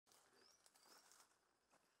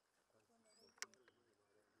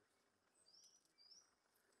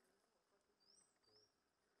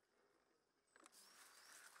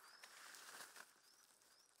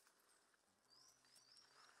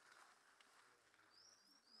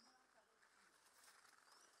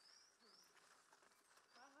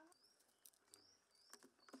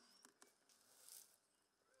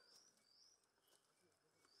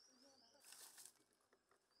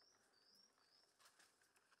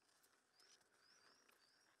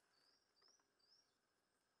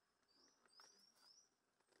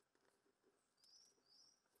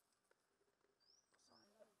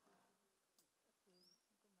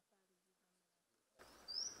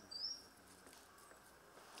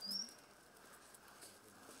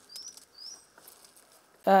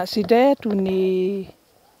Shida yetu ni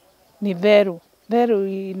Waweru. Waweru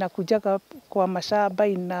inakujaga kwa mashamba,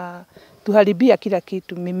 inatuharibia kila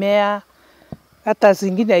kitu, mimea, hata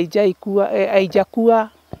zingine haijakuwa,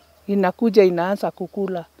 inakuja inaanza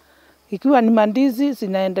kukula. Ikiwa ni mandizi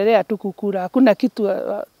zinaendelea tu kukula, hakuna kitu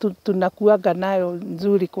tunakuaga nayo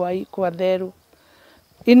nzuri kwa Waweru.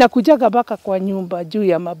 Inakujaga mpaka kwa nyumba juu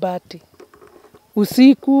ya mabati.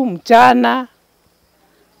 Usiku, mchana,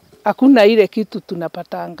 hakuna ile kitu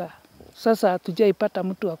tunapatanga. Sasa hatujaipata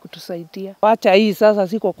mtu wa kutusaidia. Wacha hii sasa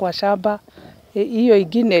ziko kwa shamba, hiyo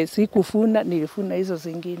ingine sikufuna, nilifuna hizo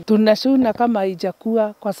zingine. Tunashuna kama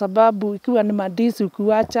haijakuwa kwa sababu ikiwa ni mandizi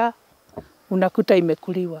ukiwacha, unakuta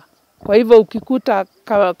imekuliwa. Kwa hivyo ukikuta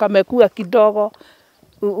kamekuwa kidogo,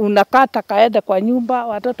 unakata kaenda kwa nyumba,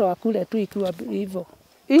 watoto wakule tu ikiwa hivyo.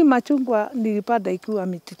 Hii machungwa nilipanda ikiwa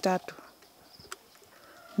miti 3.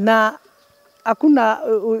 Na hakuna,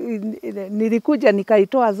 nilikuja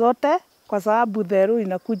nikaitoa zote kwa sababu Waweru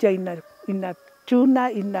inakuja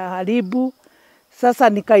inachuna, inaharibu. Sasa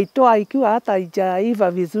nikaitoa ikiwa hata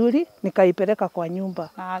haijaiva vizuri, nikaipeleka kwa nyumba.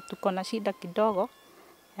 Tuko na shida kidogo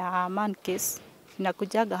ya menace,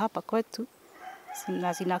 inakujaga hapa kwetu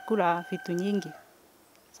na zinakula vitu nyingi.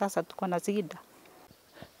 Sasa tuko na shida.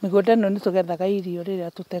 Mĩgũnda ĩno nĩtũgethaga irio rĩrĩa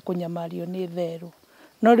tũtekũnyamario nĩ Waweru.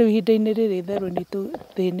 No rĩu ihinda-inĩ rĩrĩ Waweru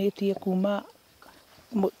nĩtũthĩnĩtie kuma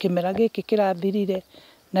kĩmera gĩkĩ kĩrathirire,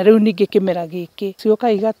 na rĩu ningĩ kĩmera gĩkĩ.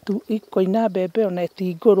 Cioka ikoina mbembe ona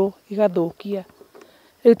ti ngũrũ, igathũkia.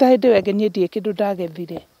 Rĩu ta hĩndĩ ĩyo ĩngĩ niĩ ndirĩ kĩndũ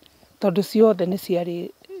ndagethire, tondũ ciothe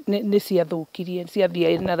nĩciathũkirie,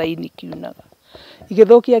 ciathiĩ na raini kiunaga.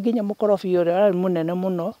 Igĩthũkia nginya mũkorobia ũrĩa warĩ mũnene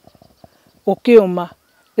mũno, ũkĩũma,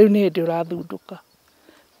 rĩu nĩ hĩndĩ ũrathundũka.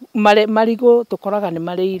 Marigũ tũkoraga nĩ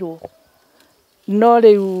marĩirwo, no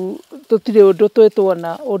rĩu tũtirĩ ũndũ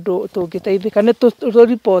twĩtwona ũndũ tũngĩteithĩka.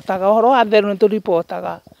 Nĩtũripotaga, ũhoro wa Waweru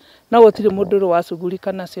nĩtũripotaga, no gũtirĩ mũndũ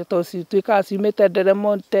ũrĩ nacio, tondũ cituĩkaga ciumĩte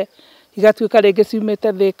Delmonte, igatuĩka rĩngĩ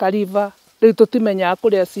ciumĩte Thika River, rĩu tũtimenyaga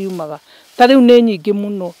kũrĩa ciumaga. Ta rĩu nĩ nyingĩ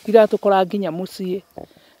mũno, iratũkora nginya mũciĩ.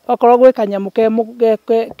 Okorwo gwĩ kanyamũ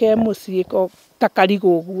ke mũciĩ ta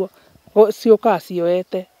karigũ ũguo, ciũkaga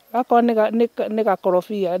cioete. Akorwo nĩ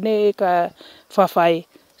gakorobia, nĩ kababaĩ,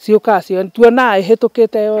 ciũkaga cioete. Tuonaga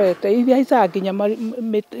ĩhĩtũkĩte yoete, ihaicaga nginya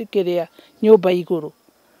nyũmba igũrũ.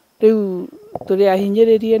 Rĩu tũrĩ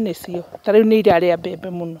ahinyĩrĩrie nĩcio, ta rĩu nĩ irarĩa mbembe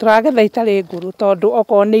mũno. Tũragetha itarĩ ngũrũ tondũ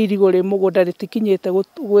okorwo nĩ irigũ rĩ mũgũnda rĩtikinyĩte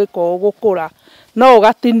gwĩka ũũ gũkũra, no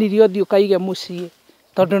ũgatinirie ũthiĩ ũkaige mũciĩ,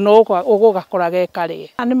 tondũ no ũgũgakora ge karĩe.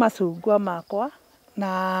 Maya nĩ macungwa makwa,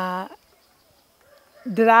 na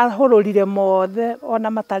ndĩrahũrũrire mothe ona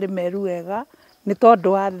matarĩ meru wega nĩ tondũ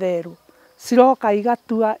wa Waweru. Ciroka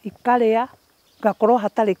igatua, ikarĩa, ngakorwo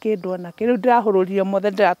hatarĩ kĩndũ ona kĩ. Rĩu ndĩrahũrũrire mothe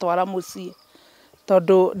ndĩratwara mũciĩ,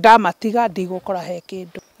 tondũ ndamatiga ndigũkora he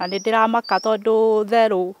kĩndũ. Na nĩndĩramaka tondũ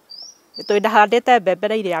Waweru ndahandĩte mbembe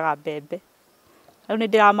na irĩaga mbembe. Rĩu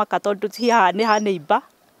nĩndĩramaka tondũ haha nĩ ha neighbor,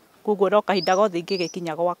 koguo no kahinda gothe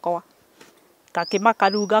ingĩgĩkinya gwakwa. Ngakĩmaka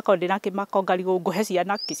rĩu ngakorwo ndĩna kĩmako ngarigwo ngũhe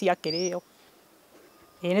ciana kĩ ciakĩrĩo.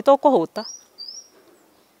 Nĩtũkũhũta,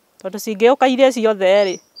 tondũ cingĩũka irĩe ciothe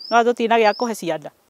rĩ, no tũtirĩ na gĩa kũhe ciana.